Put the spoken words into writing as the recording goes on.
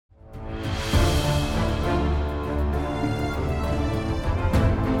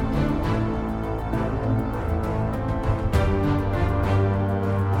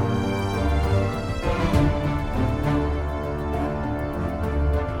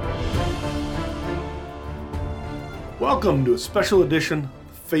Welcome to a special edition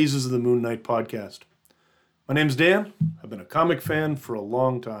of Phases of the Moon Knight podcast. My name's Dan. I've been a comic fan for a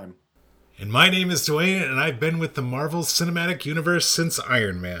long time. And my name is Dwayne, and I've been with the Marvel Cinematic Universe since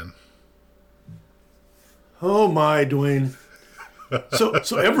Iron Man. Oh my, Dwayne.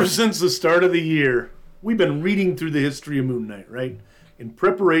 So ever since the start of the year, we've been reading through the history of Moon Knight, right? In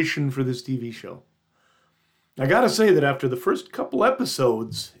preparation for this TV show. I gotta say that after the first couple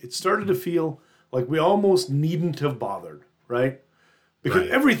episodes, it started to feel like we almost needn't have bothered, right? Because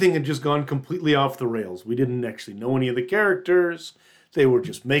everything had just gone completely off the rails. We didn't actually know any of the characters. They were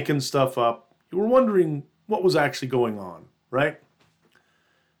just making stuff up. You were wondering what was actually going on, right?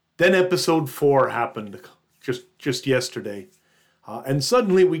 Then episode 4 happened just yesterday. And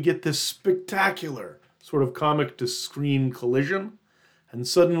suddenly we get this spectacular sort of comic-to-screen collision. And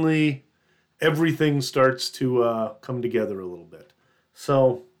suddenly everything starts to come together a little bit.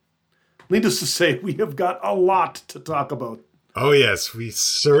 So, needless to say, we have got a lot to talk about. Oh yes, we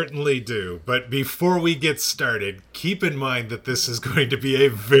certainly do. But before we get started, keep in mind that this is going to be a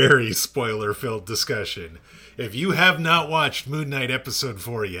very spoiler-filled discussion. If you have not watched Moon Knight Episode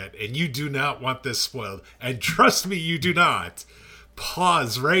 4 yet, and you do not want this spoiled, and trust me, you do not,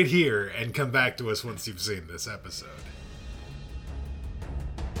 pause right here and come back to us once you've seen this episode.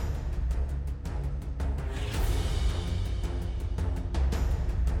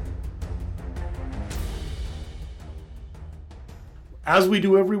 As we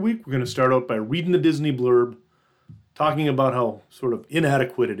do every week, we're going to start out by reading the Disney blurb, talking about how sort of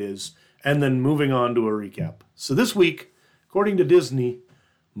inadequate it is, and then moving on to a recap. So this week, according to Disney,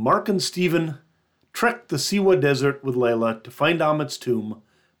 Mark and Steven trekked the Siwa Desert with Layla to find Amit's tomb,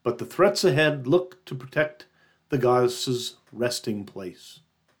 but the threats ahead look to protect the goddess's resting place.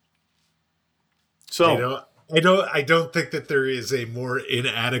 So, I don't think that there is a more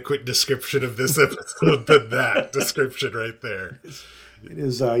inadequate description of this episode than that description right there. It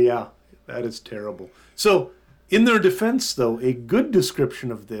is, yeah, that is terrible. So, in their defense, though, a good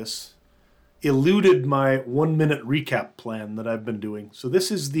description of this eluded my 1-minute recap plan that I've been doing. So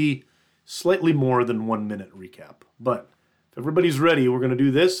this is the slightly more than 1-minute recap. But if everybody's ready, we're going to do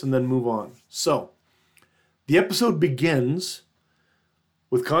this and then move on. So, the episode begins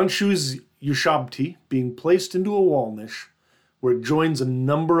with Khonshu's Ushabti being placed into a wall niche where it joins a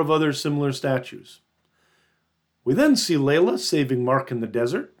number of other similar statues. We then see Layla saving Mark in the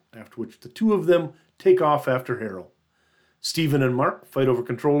desert, after which the two of them take off after Harrow. Steven and Mark fight over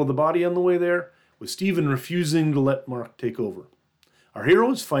control of the body on the way there, with Steven refusing to let Mark take over. Our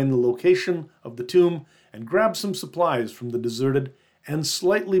heroes find the location of the tomb and grab some supplies from the deserted and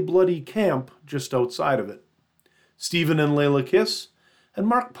slightly bloody camp just outside of it. Steven and Layla kiss, and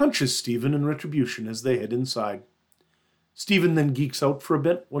Mark punches Steven in retribution as they head inside. Steven then geeks out for a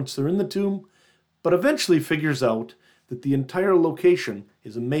bit once they're in the tomb, but eventually figures out that the entire location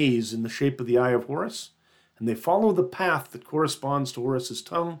is a maze in the shape of the Eye of Horus, and they follow the path that corresponds to Horus's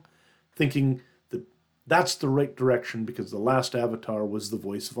tongue, thinking that that's the right direction because the last avatar was the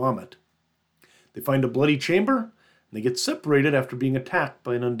voice of Amit. They find a bloody chamber, and they get separated after being attacked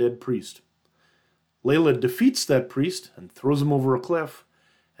by an undead priest. Layla defeats that priest and throws him over a cliff,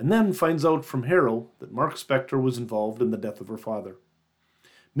 and then finds out from Harrow that Mark Spector was involved in the death of her father.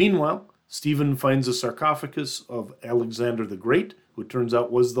 Meanwhile, Steven finds a sarcophagus of Alexander the Great, who it turns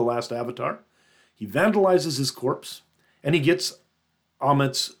out was the last avatar. He vandalizes his corpse, and he gets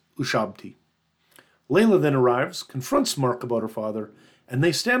Amit's Ushabti. Layla then arrives, confronts Mark about her father, and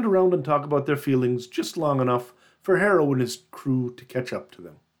they stand around and talk about their feelings just long enough for Harrow and his crew to catch up to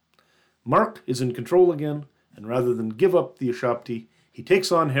them. Mark is in control again, and rather than give up the Ushabti, he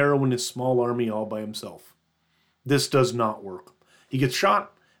takes on Harrow and his small army all by himself. This does not work. He gets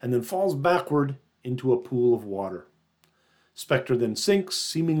shot, and then falls backward into a pool of water. Spectre then sinks,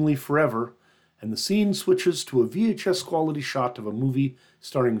 seemingly forever, and the scene switches to a VHS-quality shot of a movie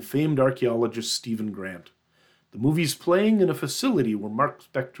starring famed archaeologist Stephen Grant. The movie's playing in a facility where Mark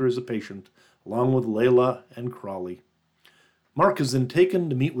Spector is a patient, along with Layla and Crawley. Mark is then taken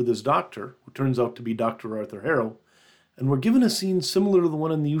to meet with his doctor, who turns out to be Dr. Arthur Harrow, and we're given a scene similar to the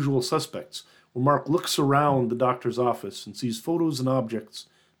one in The Usual Suspects, where Mark looks around the doctor's office and sees photos and objects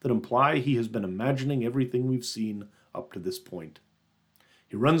that imply he has been imagining everything we've seen up to this point.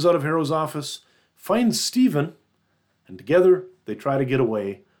 He runs out of Harrow's office, finds Steven, and together they try to get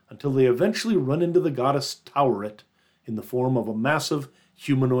away until they eventually run into the goddess Toweret in the form of a massive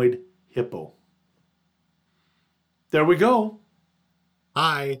humanoid hippo. There we go.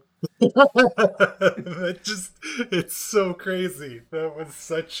 Hi. It's so crazy. That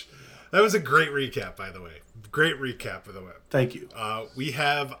was a great recap, by the way. Great recap, by the way. Thank you. We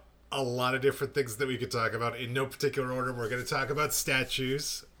have a lot of different things that we could talk about. In no particular order, we're going to talk about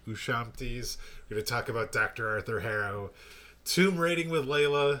statues, Ushamtis. We're going to talk about Dr. Arthur Harrow, tomb raiding with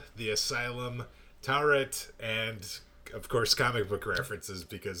Layla, the asylum, Tauret, and, of course, comic book references,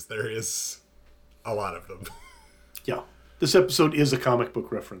 because there is a lot of them. Yeah. This episode is a comic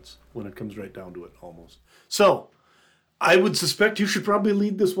book reference when it comes right down to it, almost. So, I would suspect you should probably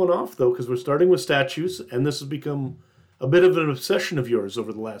lead this one off, though, because we're starting with statues, and this has become a bit of an obsession of yours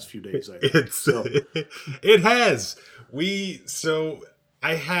over the last few days, I think. It has. So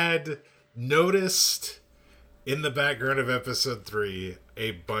I had noticed in the background of episode 3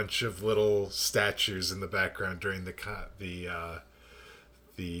 a bunch of little statues in the background during the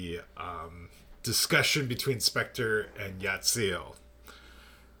discussion between Spectre and Yatsiel.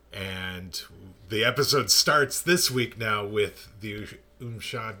 And the episode starts this week now with the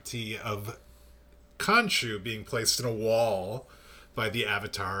Umshanti of Khonshu being placed in a wall by the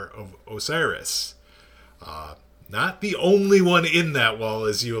avatar of Osiris. Not the only one in that wall,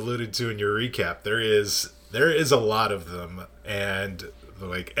 as you alluded to in your recap. There is a lot of them, and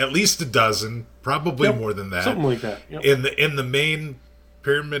like at least a dozen, probably more than that. Something like that. Yep. In the main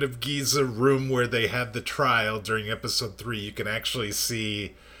Pyramid of Giza room where they had the trial during episode 3, you can actually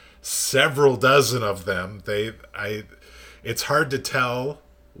see several dozen of them. It's hard to tell,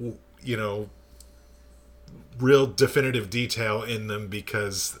 real definitive detail in them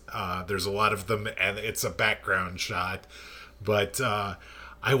because there's a lot of them and it's a background shot. But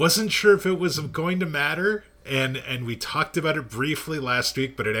I wasn't sure if it was going to matter, and we talked about it briefly last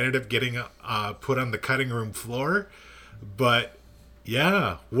week, but it ended up getting put on the cutting room floor. But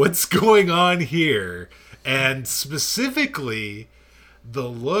yeah, what's going on here? And specifically, the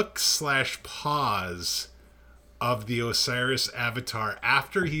look/pause of the Osiris avatar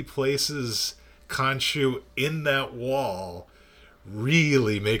after he places Khonshu in that wall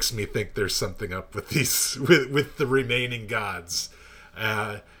really makes me think there's something up with these with the remaining gods,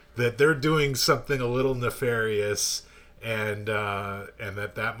 that they're doing something a little nefarious, and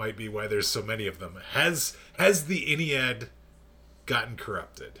that might be why there's so many of them. Has the Ennead gotten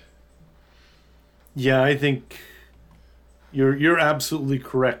corrupted? Yeah, I think you're absolutely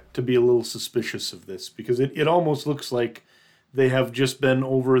correct to be a little suspicious of this, because it almost looks like they have just been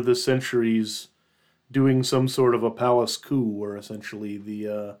over the centuries doing some sort of a palace coup, where essentially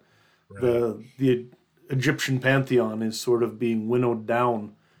the Egyptian pantheon is sort of being winnowed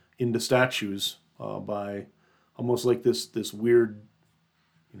down into statues by almost like this weird,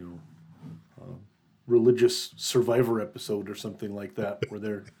 religious Survivor episode or something like that, where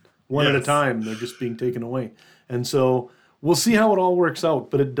they're one at a time, they're just being taken away. And so we'll see how it all works out,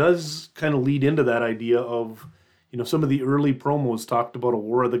 but it does kind of lead into that idea of, some of the early promos talked about a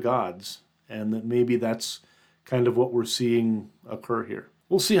war of the gods, and that maybe that's kind of what we're seeing occur here.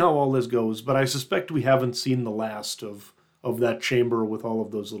 We'll see how all this goes, but I suspect we haven't seen the last of that chamber with all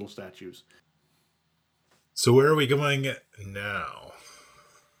of those little statues. So where are we going now?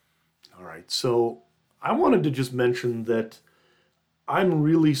 All right, so I wanted to just mention that I'm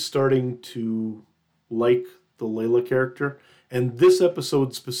really starting to like the Layla character, and this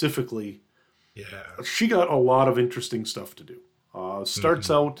episode specifically, she got a lot of interesting stuff to do.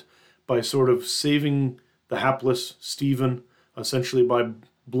 Starts out by sort of saving the hapless Steven, essentially by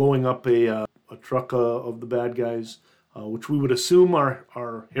blowing up a truck of the bad guys, which we would assume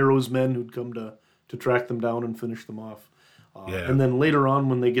are Harrow's men who'd come to track them down and finish them off. And then later on,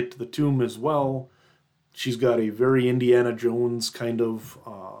 when they get to the tomb as well, she's got a very Indiana Jones kind of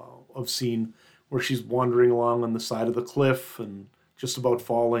scene where she's wandering along on the side of the cliff and just about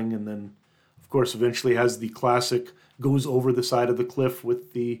falling, and then, of course, eventually has the classic goes over the side of the cliff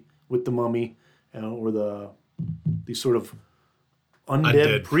with the mummy, or the sort of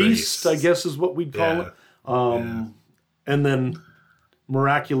undead priest, I guess is what we'd call it. And then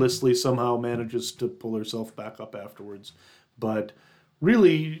miraculously somehow manages to pull herself back up afterwards. But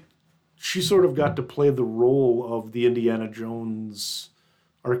really, she sort of got to play the role of the Indiana Jones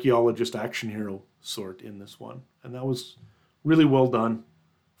archaeologist action hero sort in this one. And that was really well done.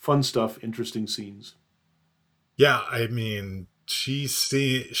 Fun stuff, interesting scenes. Yeah, I mean,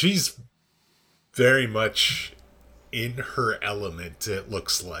 she's very much in her element, it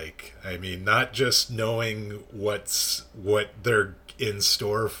looks like. I mean, not just knowing what they're in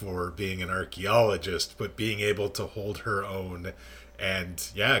store for being an archaeologist, but being able to hold her own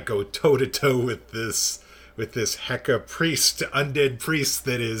and go toe to toe with this Heka priest, undead priest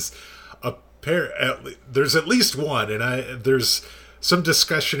that is there's at least one, and there's some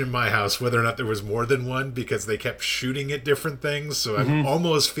discussion in my house whether or not there was more than one, because they kept shooting at different things, so I'm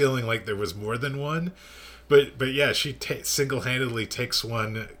almost feeling like there was more than one. but yeah, she single-handedly takes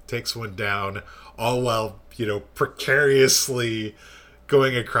one down, all while precariously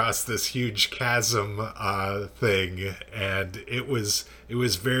going across this huge chasm thing, and it was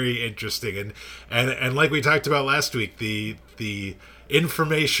very interesting, and like we talked about last week, the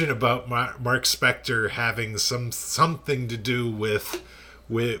information about Mark Spector having something to do with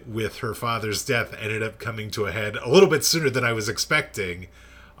her father's death ended up coming to a head a little bit sooner than I was expecting.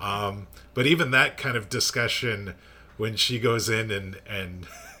 But even that kind of discussion when she goes in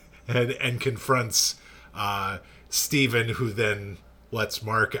and confronts Stephen, who then lets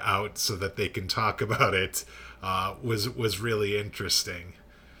Mark out so that they can talk about it, was really interesting.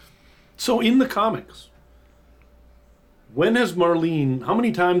 So in the comics, how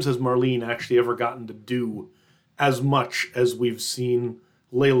many times has Marlene actually ever gotten to do as much as we've seen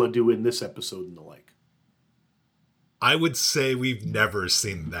Layla do in this episode and the like? I would say we've never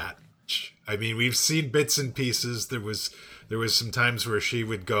seen that much. I mean, we've seen bits and pieces. There was some times where she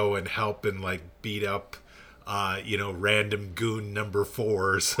would go and help and beat up random goon number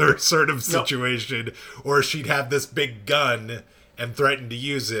 4 sort of situation. Yep. Or she'd have this big gun and threaten to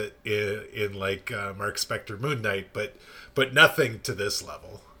use it in Mark Spector Moon Knight, but nothing to this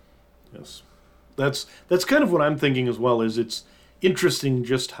level. Yes. That's kind of what I'm thinking as well, is it's interesting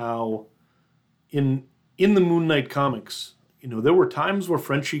just how in the Moon Knight comics, there were times where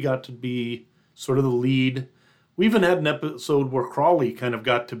Frenchie got to be sort of the lead. We even had an episode where Crawley kind of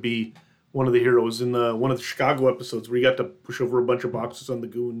got to be one of the heroes in one of the Chicago episodes where he got to push over a bunch of boxes on the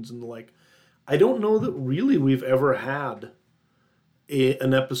goons and the like. I don't know that really we've ever had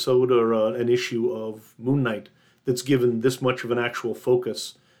an episode or an issue of Moon Knight that's given this much of an actual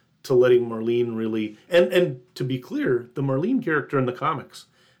focus to letting Marlene really... And to be clear, the Marlene character in the comics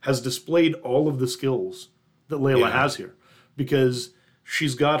has displayed all of the skills that Layla has here. Because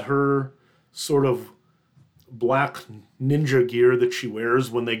she's got her sort of black ninja gear that she wears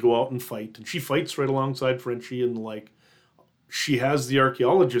when they go out and fight. And she fights right alongside Frenchie and she has the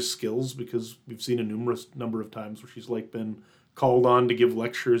archaeologist skills because we've seen a numerous number of times where she's been called on to give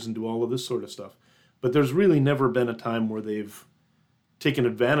lectures and do all of this sort of stuff. But there's really never been a time where they've taken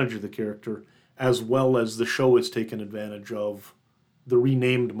advantage of the character as well as the show has taken advantage of the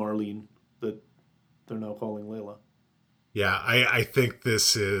renamed Marlene that they're now calling Layla. Yeah, I think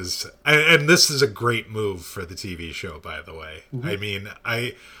this is... And this is a great move for the TV show, by the way. Mm-hmm. I mean,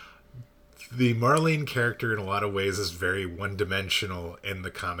 the Marlene character in a lot of ways is very one-dimensional in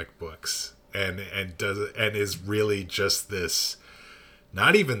the comic books. And is really just this...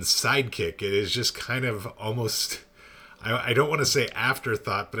 Not even sidekick. It is just kind of almost... I don't want to say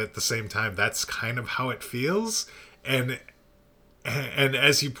afterthought, but at the same time, that's kind of how it feels. And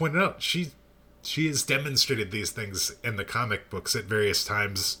as you pointed out, she has demonstrated these things in the comic books at various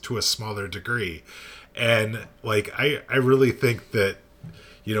times to a smaller degree. And I really think that,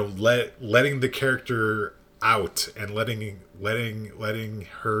 letting the character out and letting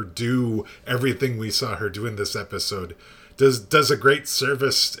her do everything we saw her do in this episode does a great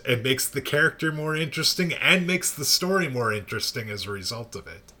service and makes the character more interesting and makes the story more interesting as a result of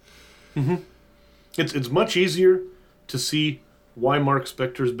it. Mm-hmm. It's much easier to see why Mark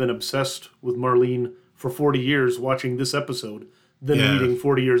Spector's been obsessed with Marlene for 40 years watching this episode than reading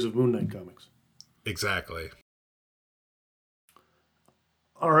 40 years of Moon Knight comics. Exactly.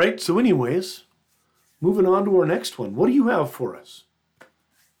 All right, so anyways, moving on to our next one. What do you have for us?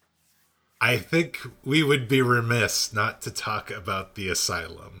 I think we would be remiss not to talk about the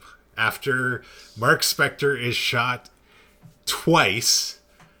asylum. After Mark Spector is shot twice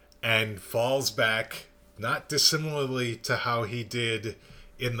and falls back, not dissimilarly to how he did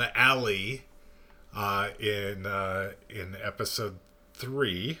in the alley in episode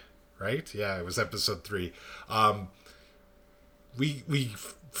 3, right? Yeah, it was episode 3. We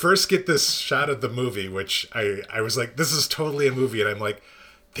first get this shot of the movie, which I was like, this is totally a movie, and I'm like,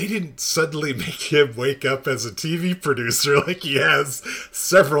 they didn't suddenly make him wake up as a TV producer like he has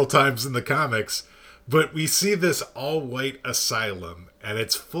several times in the comics. But we see this all-white asylum, and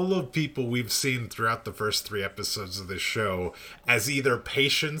it's full of people we've seen throughout the first 3 episodes of this show as either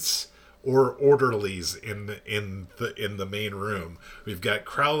patients or orderlies in the main room. We've got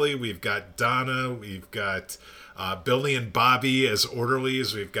Crowley, we've got Donna, we've got Billy and Bobby as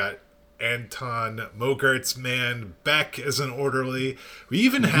orderlies, we've got Anton Mogart's man Beck as an orderly. We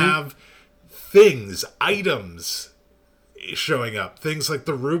even have items showing up. Things like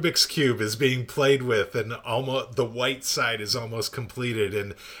the Rubik's Cube is being played with, and almost the white side is almost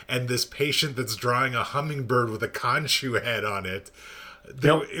completed, and this patient that's drawing a hummingbird with a Khonshu head on it.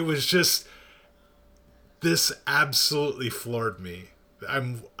 It was just... This absolutely floored me.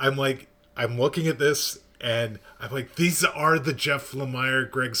 I'm looking at this, And I'm like, these are the Jeff Lemire,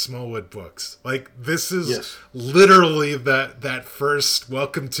 Greg Smallwood books. Like, this is literally that first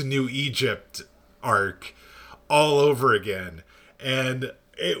Welcome to New Egypt arc all over again. And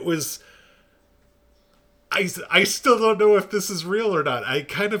it was... I still don't know if this is real or not. I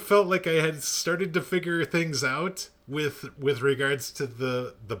kind of felt like I had started to figure things out with regards to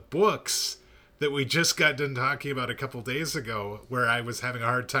the books that we just got done talking about a couple days ago, where I was having a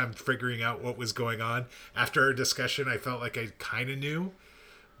hard time figuring out what was going on. After our discussion, I felt like I kind of knew.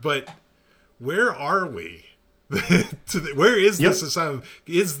 But where are we? Where is this asylum?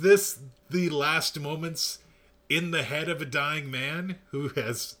 Is this the last moments in the head of a dying man who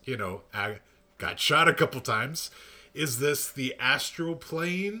has, got shot a couple times? Is this the astral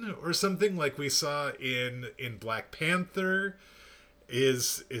plane or something like we saw in Black Panther?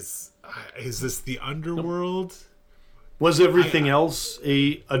 Is this the underworld? Was everything else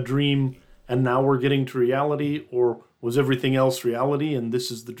a dream and now we're getting to reality, or was everything else reality and this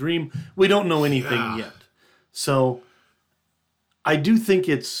is the dream? We don't know anything yet. So I do think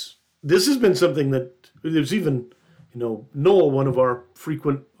this has been something that there's even, Noel, one of our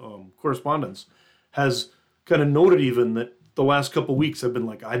frequent correspondents, has kind of noted even that the last couple weeks have been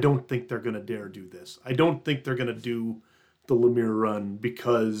like, I don't think they're going to dare do this. I don't think they're going to do the Lemire run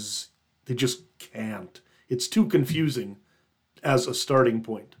because they just can't. It's too confusing as a starting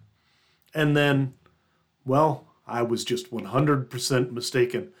point. And then, well, I was just 100%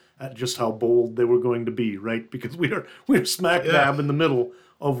 mistaken at just how bold they were going to be, right? Because we're smack dab in the middle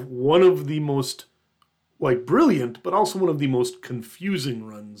of one of the most brilliant, but also one of the most confusing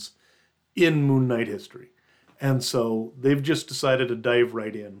runs in Moon Knight history. And so they've just decided to dive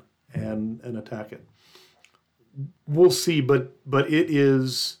right in and attack it. We'll see, but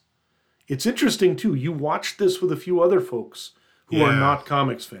it's interesting too. You watched this with a few other folks who are not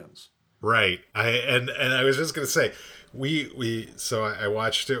comics fans. Right. I was just going to say, so I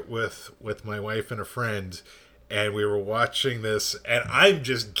watched it with my wife and a friend, and we were watching this, and I'm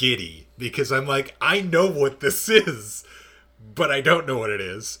just giddy because I'm like, I know what this is, but I don't know what it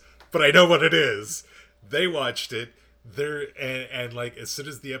is, but I know what it is. They watched it. And as soon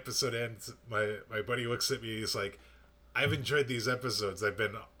as the episode ends, my buddy looks at me, he's like, I've enjoyed these episodes. I've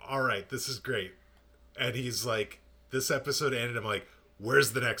been, all right, this is great. And he's like, this episode ended. I'm like,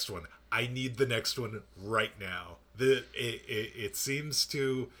 where's the next one? I need the next one right now. It seems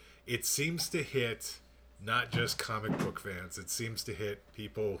to hit not just comic book fans. It seems to hit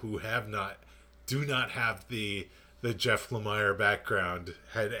people who do not have the Jeff Lemire background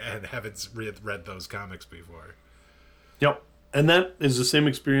and haven't read those comics before. Yep. And that is the same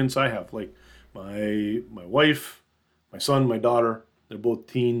experience I have. Like my wife, my son, my daughter, they're both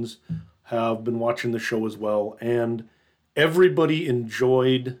teens, have been watching the show as well. And everybody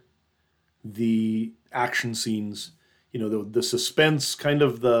enjoyed the action scenes, the suspense, kind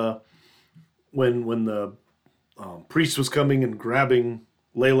of when the priest was coming and grabbing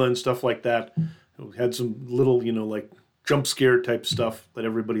Layla and stuff like that. It had some little, jump scare type stuff that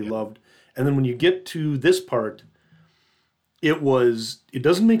everybody loved. And then when you get to this part, it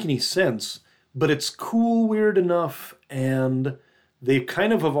doesn't make any sense, but it's cool, weird enough, and they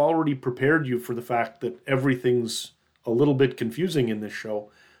kind of have already prepared you for the fact that everything's a little bit confusing in this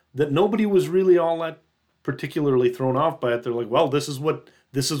show, that nobody was really all that particularly thrown off by it. They're like, well, this is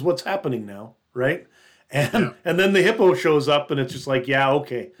what's happening now, right? And then the hippo shows up, and it's just like, yeah,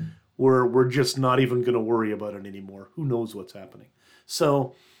 okay, we're just not even going to worry about it anymore. Who knows what's happening?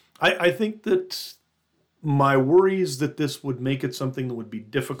 So I think that my worries that this would make it something that would be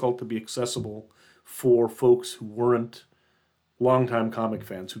difficult to be accessible for folks who weren't longtime comic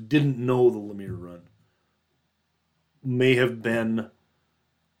fans, who didn't know the Lemire run, may have been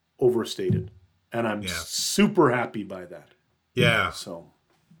overstated. And I'm super happy by that. Yeah. So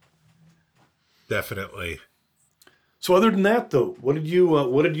definitely. So other than that, though, what did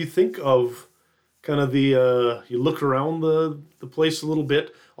you think of kind of the you look around the place a little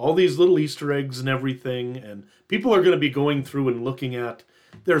bit, all these little Easter eggs and everything, and people are going to be going through and looking at,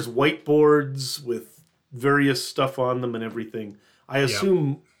 there's whiteboards with various stuff on them and everything. I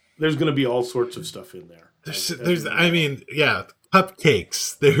assume there's going to be all sorts of stuff in there. There's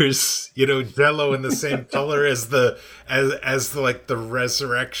cupcakes. There's, Jell-O in the same color as the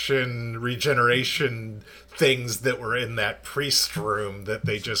resurrection, regeneration things that were in that priest room that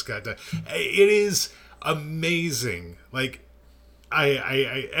they just got done. It is amazing. Like,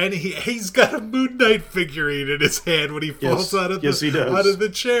 and he's got a Moon Knight figurine in his hand when he falls out of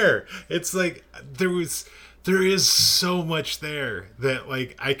the chair. It's like there is so much there that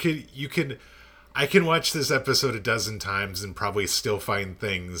I can watch this episode a dozen times and probably still find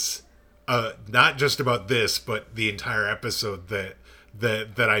things not just about this, but the entire episode that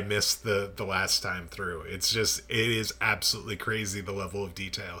I missed the last time through. It is absolutely crazy, the level of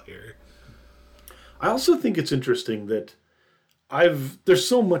detail here. I also think it's interesting that there's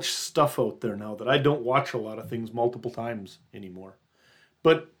so much stuff out there now that I don't watch a lot of things multiple times anymore.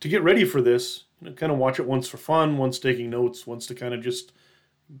 But to get ready for this, kind of watch it once for fun, once taking notes, once to kind of just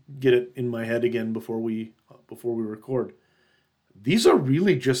get it in my head again before we record. These are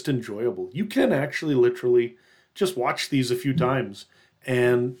really just enjoyable. You can actually literally just watch these a few times,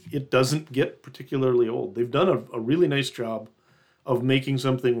 and it doesn't get particularly old. They've done a really nice job of making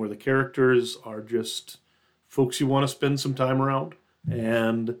something where the characters are just folks you want to spend some time around,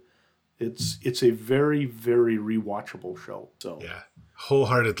 and it's a very, very rewatchable show. So yeah,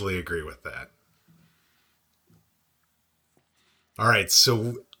 wholeheartedly agree with that. All right,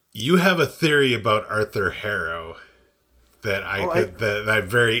 so you have a theory about Arthur Harrow that that I'm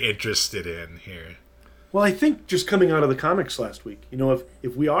very interested in here. Well, I think just coming out of the comics last week,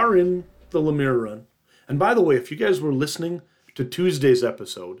 if we are in the Lemire run, and by the way, if you guys were listening to Tuesday's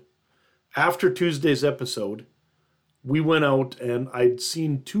episode, after Tuesday's episode, we went out and I'd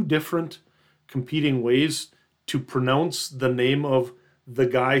seen two different competing ways to pronounce the name of the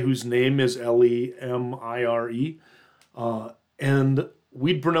guy whose name is Lemire. And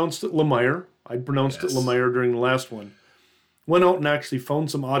we'd pronounced it Lemire. I'd pronounced it Lemire during the last one. Went out and actually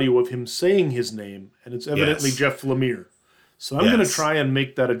found some audio of him saying his name, and it's evidently Jeff Lemire. So I'm going to try and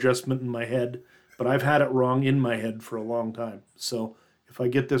make that adjustment in my head, but I've had it wrong in my head for a long time. So if I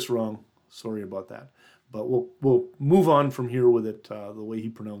get this wrong, sorry about that. But we'll move on from here with it the way he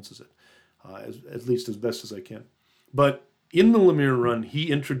pronounces it, at least as best as I can. But in the Lemire run,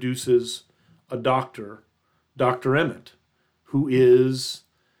 he introduces a doctor, Dr. Emmett, who is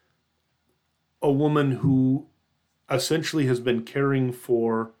a woman who essentially has been caring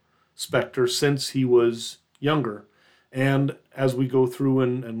for Spectre since he was younger. And as we go through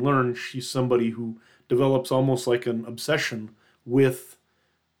and learn, she's somebody who develops almost like an obsession with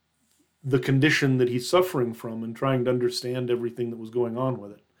the condition that he's suffering from and trying to understand everything that was going on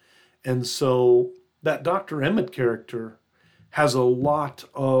with it. And so that Dr. Emmett character has a lot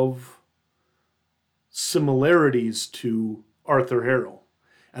of similarities to Arthur Harrow.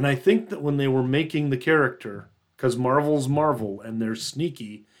 And I think that when they were making the character, because Marvel's Marvel and they're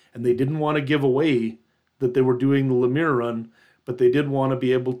sneaky, and they didn't want to give away that they were doing the Lemire run, but they did want to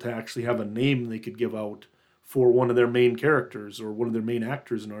be able to actually have a name they could give out for one of their main characters or one of their main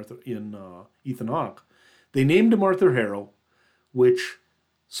actors in Ethan Hawke. They named him Arthur Harrow, which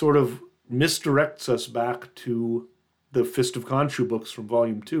sort of misdirects us back to the Fist of Khonshu books from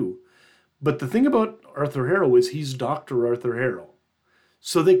Volume 2. But the thing about Arthur Harrow is he's Dr. Arthur Harrow.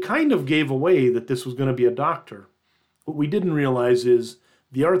 So they kind of gave away that this was going to be a doctor. What we didn't realize is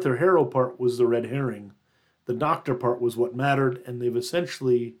the Arthur Harrow part was the red herring. The doctor part was what mattered, and they've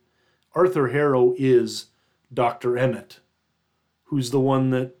essentially... Arthur Harrow is Dr. Emmett, who's the one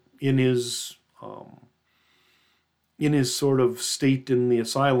that in his sort of state in the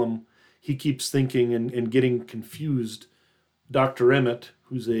asylum, he keeps thinking and getting confused. Dr. Emmett,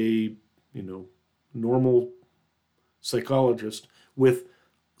 who's a normal psychologist, with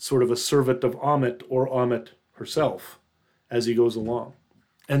sort of a servant of Ammit or Ammit herself as he goes along.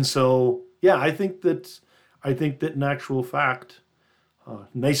 And so, yeah, I think that in actual fact,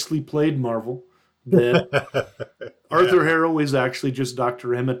 nicely played, Marvel, that Arthur Harrow is actually just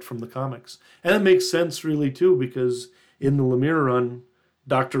Dr. Emmett from the comics. And it makes sense really too, because in the Lemire run,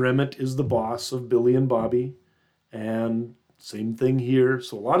 Dr. Emmett is the boss of Billy and Bobby, and same thing here.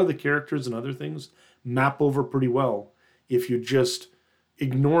 So a lot of the characters and other things map over pretty well if you just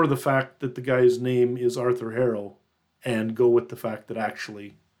ignore the fact that the guy's name is Arthur Harrow and go with the fact that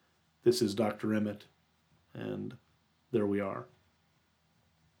actually this is Dr. Emmett. And there we are.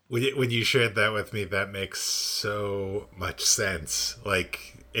 When you shared that with me, that makes so much sense.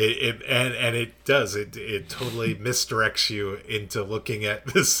 Like it does. It totally misdirects you into looking at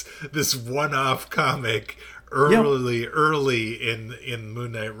this one-off comic early in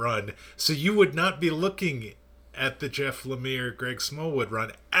Moon Knight run. So you would not be looking at the Jeff Lemire, Greg Smallwood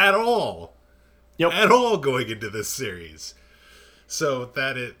run at all. At all going into this series. So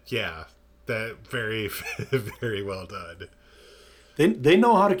that very, very well done. They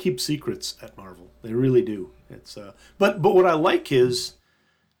know how to keep secrets at Marvel. They really do. It's but what I like is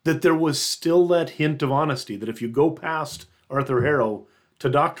that there was still that hint of honesty that if you go past Arthur Harrow to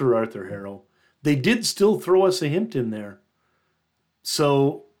Dr. Arthur Harrow, they did still throw us a hint in there.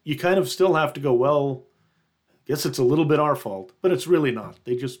 So you kind of still have to go, well, I guess it's a little bit our fault, but it's really not.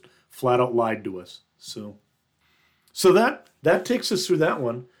 They just flat out lied to us. So that takes us through that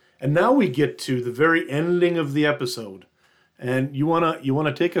one. And now we get to the very ending of the episode. And you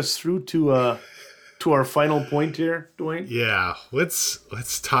wanna take us through to our final point here, Dwayne? Yeah, let's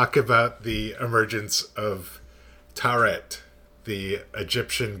talk about the emergence of Tawret, the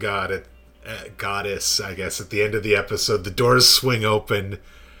Egyptian goddess, I guess, at the end of the episode. The doors swing open.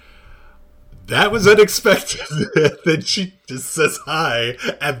 That was unexpected. Then she just says hi,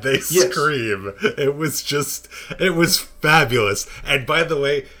 and they scream. It was fabulous. And by the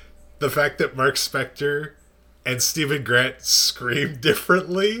way, the fact that Mark Spector and Stephen Grant scream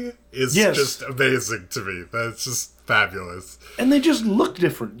differently is just amazing to me. That's just fabulous. And they just look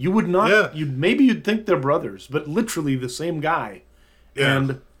different. You would not, you'd think they're brothers, but literally the same guy. Yeah.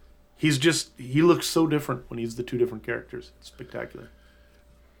 And he looks so different when he's the two different characters. It's spectacular.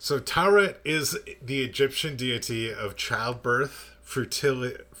 So Tawret is the Egyptian deity of childbirth,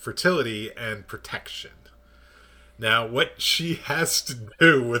 fertility, and protection. Now, what she has to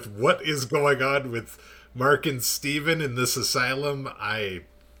do with what is going on with Mark and Steven in this asylum, I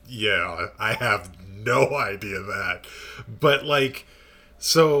have no idea that. But,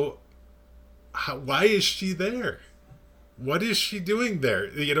 why is she there? What is she doing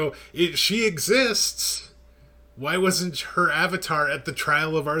there? She exists. Why wasn't her avatar at the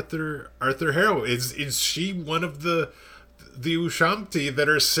trial of Arthur Harrow? Is she one of the Ushamti that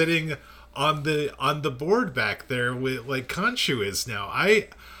are sitting on the board back there with like Khonshu is now?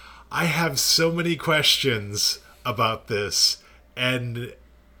 I have so many questions about this, and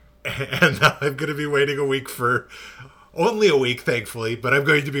now I'm going to be waiting only a week, thankfully, but I'm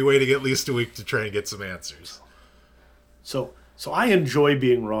going to be waiting at least a week to try and get some answers. So I enjoy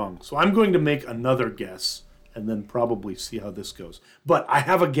being wrong. So I'm going to make another guess and then probably see how this goes. But I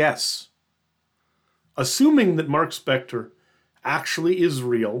have a guess. Assuming that Mark Spector actually is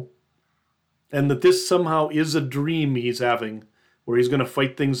real, and that this somehow is a dream he's having, where he's going to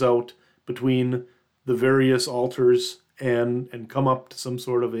fight things out between the various altars and come up to some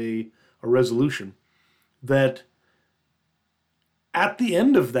sort of a resolution, that at the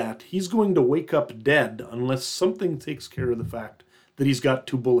end of that, he's going to wake up dead unless something takes care of the fact that he's got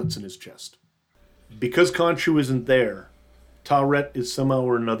 2 bullets in his chest. Because Khonshu isn't there, Tawret is somehow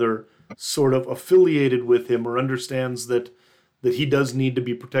or another sort of affiliated with him or understands that he does need to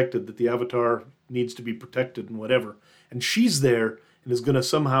be protected, that the Avatar needs to be protected and whatever. And she's there and is going to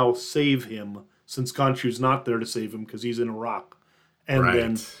somehow save him since Khonshu's not there to save him because he's in Iraq. And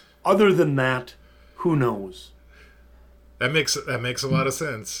then, other than that, who knows? That makes a lot of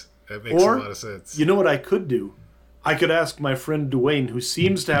sense. That makes a lot of sense. You know what I could do? I could ask my friend Dwayne, who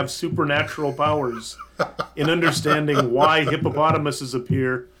seems to have supernatural powers in understanding why hippopotamuses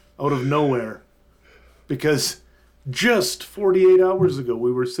appear out of nowhere. Because just 48 hours ago,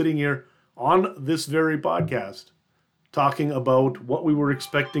 we were sitting here on this very podcast talking about what we were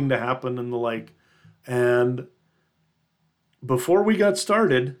expecting to happen and the like. And before we got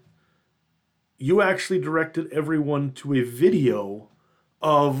started, you actually directed everyone to a video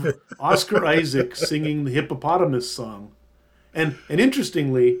of Oscar Isaac singing the hippopotamus song. And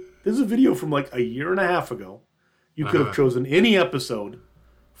interestingly, this is a video from like a year and a half ago. You could have chosen any episode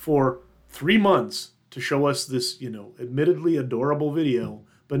for 3 months to show us this, admittedly adorable video.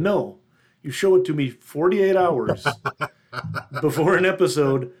 But no, you show it to me 48 hours before an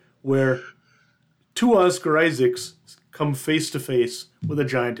episode where 2 Oscar Isaacs come face to face with a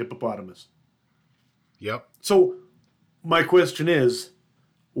giant hippopotamus. Yep. So my question is,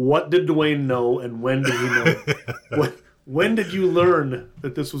 what did Dwayne know, and when did he know? When did you learn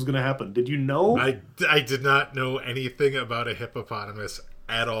that this was going to happen? Did you know? I did not know anything about a hippopotamus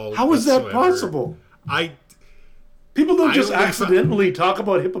at all. How is that possible? People don't just accidentally talk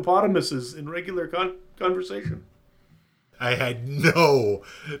about hippopotamuses in regular conversation. I had no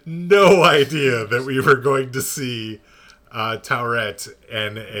idea that we were going to see Tawret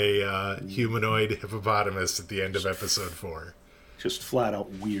and a humanoid hippopotamus at the end of episode 4. Just flat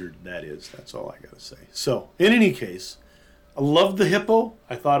out weird, that is. That's all I gotta say. So, in any case, I loved the hippo.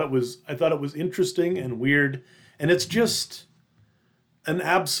 I thought it was interesting and weird, and it's just an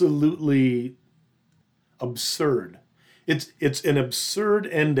absolutely absurd. It's an absurd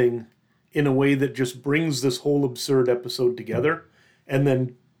ending in a way that just brings this whole absurd episode together, and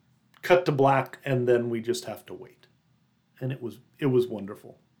then cut to black, and then we just have to wait. And it was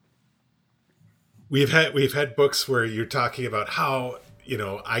wonderful. We've had books where you're talking about how,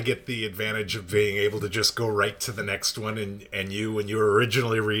 I get the advantage of being able to just go right to the next one, and you, when you were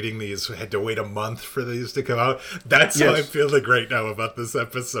originally reading these, had to wait a month for these to come out. That's how I'm feeling right now about this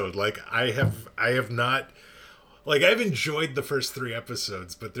episode. Like, I've enjoyed the first 3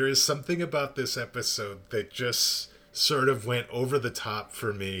 episodes, but there is something about this episode that just sort of went over the top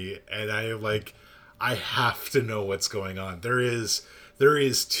for me, and I have to know what's going on. There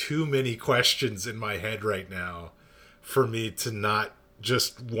is too many questions in my head right now for me to not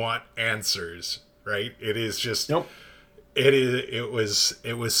just want answers, right? It is just Nope. it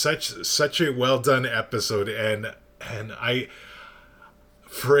was such a well done episode, and I,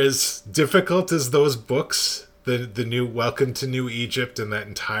 for as difficult as those books, the new Welcome to New Egypt and that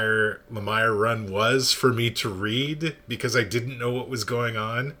entire Lemire run was for me to read because I didn't know what was going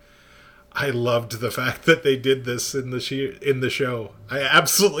on, I loved the fact that they did this in the show. I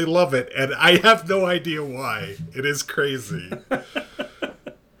absolutely love it, and I have no idea why. It is crazy.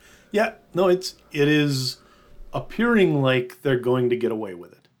 Yeah, no, it is appearing like they're going to get away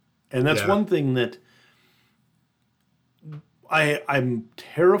with it. And that's one thing that I'm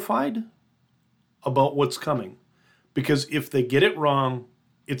terrified about what's coming. Because if they get it wrong,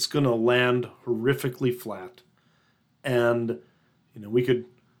 it's going to land horrifically flat. And, we could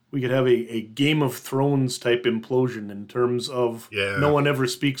have a Game of Thrones type implosion in terms of no one ever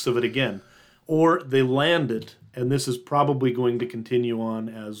speaks of it again. Or they land it, and this is probably going to continue on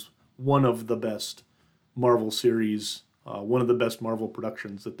as one of the best Marvel series, one of the best Marvel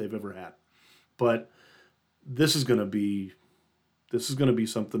productions that they've ever had. But this is going to be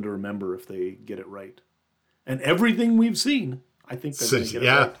something to remember if they get it right. And everything we've seen, I think they're going to get it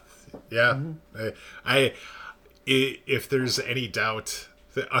right. Yeah. Mm-hmm. If there's any doubt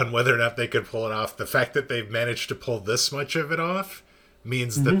on whether or not they could pull it off, the fact that they've managed to pull this much of it off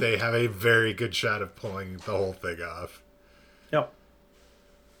means that they have a very good shot of pulling the whole thing off. Yep.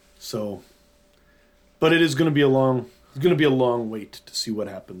 So, but it is going to be a long wait to see what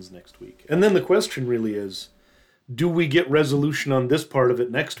happens next week. And then the question really is, do we get resolution on this part of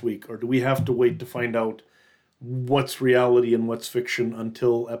it next week, or do we have to wait to find out what's reality and what's fiction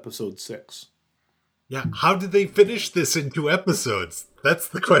until episode 6? Yeah, how did they finish this in 2 episodes? That's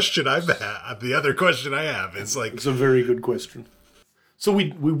the question I've had. The other question I have is it's a very good question. So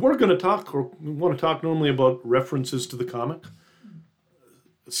we were going to talk, or we want to talk normally about references to the comic.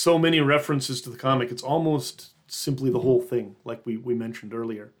 So many references to the comic, it's almost simply the whole thing, like we mentioned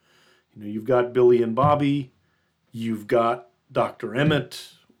earlier. You've got Billy and Bobby, you've got Dr.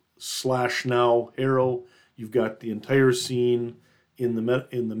 Emmett / now Harrow, you've got the entire scene in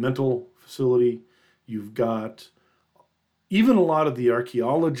the mental facility, you've got even a lot of the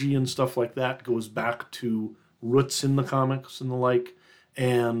archaeology and stuff like that goes back to roots in the comics and the like.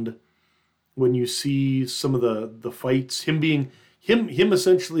 And when you see some of the fights, him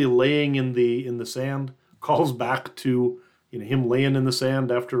essentially laying in the sand calls back to him laying in the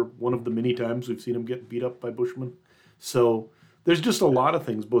sand after one of the many times we've seen him get beat up by Bushmen. So there's just a lot of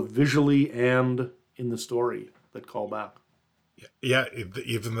things, both visually and in the story, that call back. Yeah,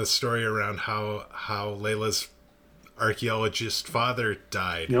 even the story around how Layla's archaeologist father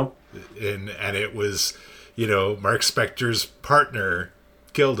died. Yep. And it was, Mark Spector's partner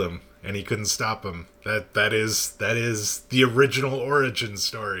killed him, and he couldn't stop him. That is the original origin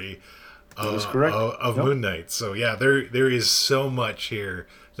story of Moon Knight. So yeah, there is so much here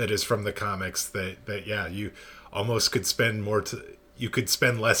that is from the comics that you almost could spend you could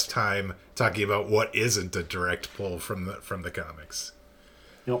spend less time talking about what isn't a direct pull from the comics.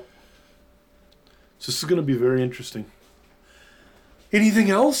 Yep. So this is going to be very interesting. Anything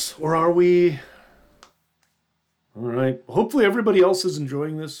else, or are we? All right. Hopefully everybody else is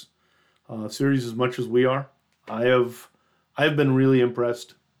enjoying this series as much as we are. I've been really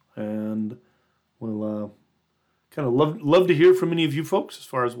impressed, and will kind of love to hear from any of you folks as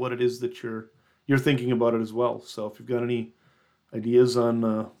far as what it is that you're thinking about it as well. So if you've got any ideas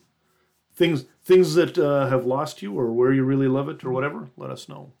on things that have lost you, or where you really love it, or whatever, let us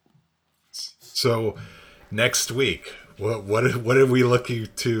know. So next week, what are we looking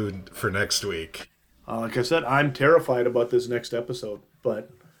to for next week? Like I said, I'm terrified about this next episode,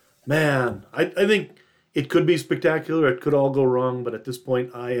 but man, I think it could be spectacular. It could all go wrong, but at this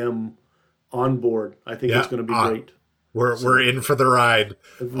point, I am on board. I think it's going to be great. We're in for the ride.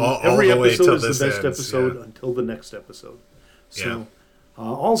 Every all the way episode till is the best ends, episode until the next episode. So,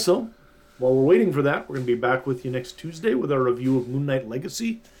 also, while we're waiting for that, we're going to be back with you next Tuesday with our review of Moon Knight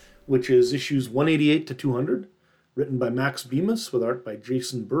Legacy, which is issues 188 to 200, written by Max Bemis with art by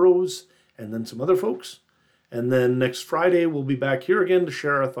Jason Burrows and then some other folks. And then next Friday, we'll be back here again to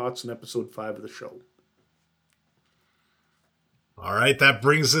share our thoughts on episode 5 of the show. All right, that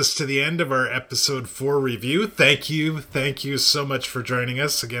brings us to the end of our episode 4 review. Thank you so much for joining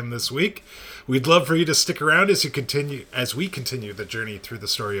us again this week. We'd love for you to stick around as we continue the journey through the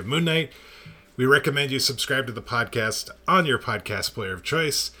story of Moon Knight. We recommend you subscribe to the podcast on your podcast player of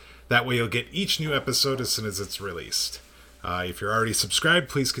choice. That way you'll get each new episode as soon as it's released. If you're already subscribed,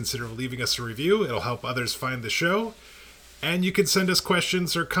 please consider leaving us a review. It'll help others find the show. And you can send us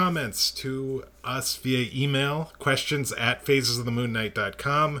questions or comments to us via email,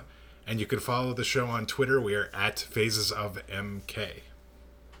 questions@phasesofthemoonnight.com. And you can follow the show on Twitter. We are at phasesofmk.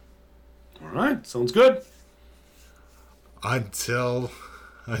 All right, sounds good. Until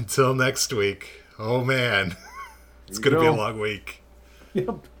next week. Oh, man. It's going to be a long week.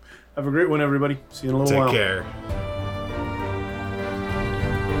 Yep. Have a great one, everybody. See you in a little while. Take care.